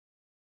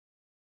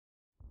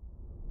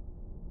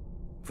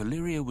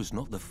Valyria was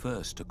not the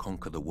first to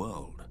conquer the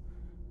world.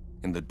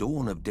 In the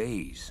dawn of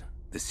days,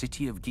 the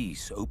city of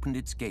Ghis opened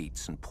its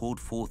gates and poured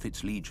forth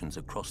its legions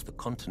across the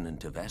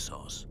continent of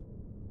Essos.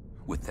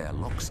 With their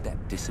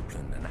lockstep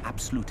discipline and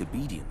absolute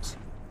obedience,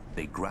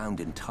 they ground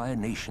entire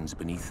nations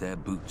beneath their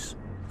boots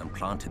and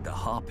planted the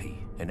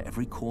harpy in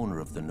every corner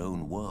of the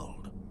known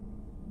world.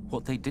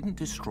 What they didn't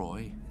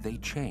destroy, they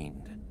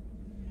chained.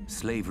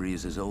 Slavery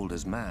is as old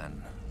as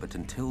man, but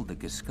until the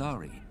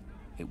Ghiscari,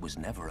 it was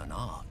never an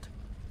art.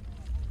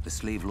 The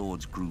slave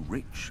lords grew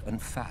rich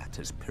and fat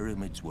as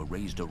pyramids were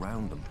raised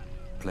around them,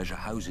 pleasure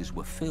houses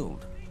were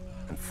filled,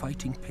 and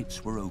fighting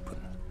pits were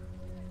opened.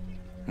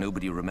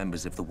 Nobody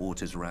remembers if the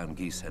waters around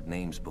Ghis had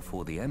names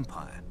before the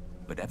Empire,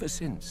 but ever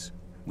since,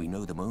 we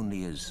know them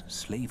only as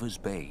Slaver's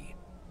Bay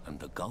and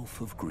the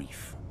Gulf of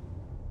Grief.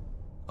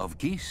 Of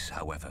Ghis,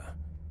 however,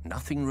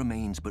 nothing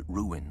remains but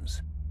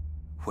ruins,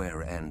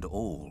 where end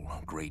all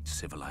great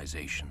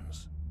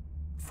civilizations.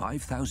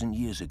 5,000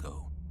 years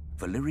ago,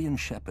 Valyrian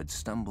shepherds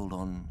stumbled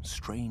on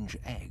strange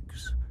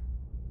eggs,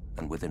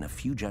 and within a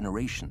few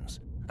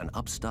generations, an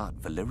upstart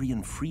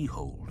Valyrian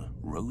Freehold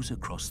rose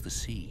across the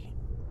sea.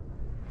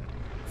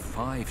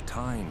 5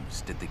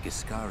 times did the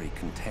Ghiscari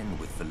contend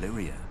with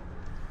Valyria,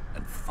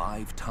 and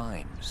 5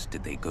 times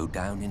did they go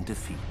down in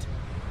defeat.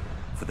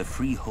 For the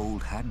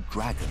Freehold had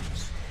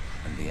dragons,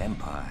 and the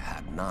Empire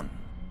had none.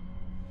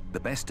 The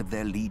best of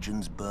their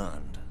legions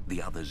burned,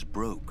 the others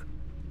broke.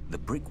 The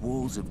brick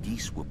walls of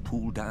Ghis were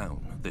pulled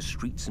down, the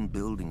streets and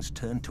buildings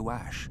turned to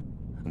ash,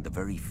 and the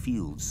very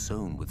fields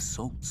sown with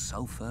salt,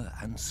 sulfur,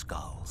 and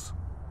skulls.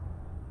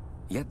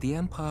 Yet the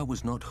Empire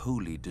was not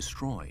wholly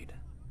destroyed.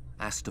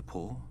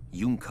 Astapor,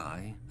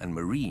 Yunkai, and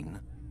Meereen,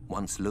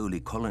 once lowly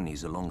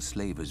colonies along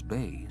Slaver's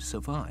Bay,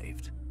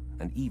 survived,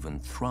 and even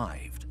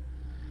thrived.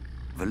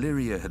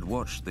 Valyria had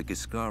watched the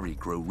Ghiscari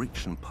grow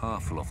rich and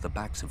powerful off the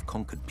backs of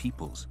conquered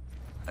peoples,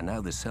 and now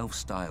the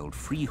self-styled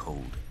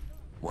Freehold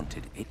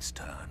wanted its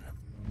turn.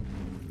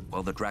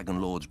 While the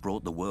Dragon Lords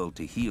brought the world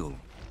to heel,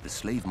 the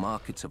slave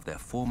markets of their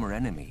former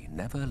enemy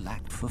never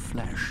lacked for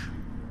flesh.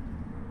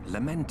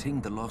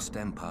 Lamenting the lost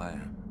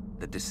empire,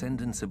 the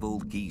descendants of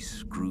old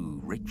Ghis grew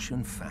rich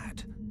and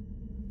fat.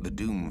 The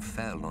doom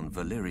fell on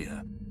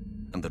Valyria,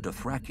 and the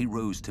Dothraki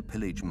rose to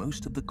pillage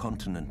most of the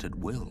continent at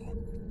will.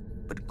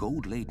 But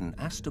gold-laden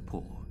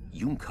Astapor,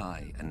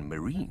 Yunkai, and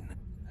Meereen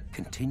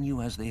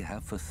continue as they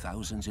have for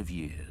thousands of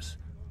years,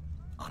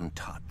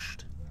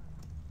 untouched.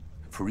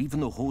 For even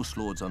the Horse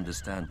Lords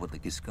understand what the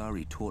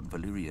Ghiscari taught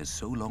Valyria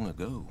so long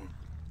ago.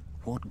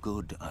 What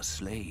good are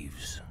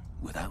slaves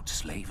without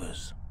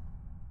slavers?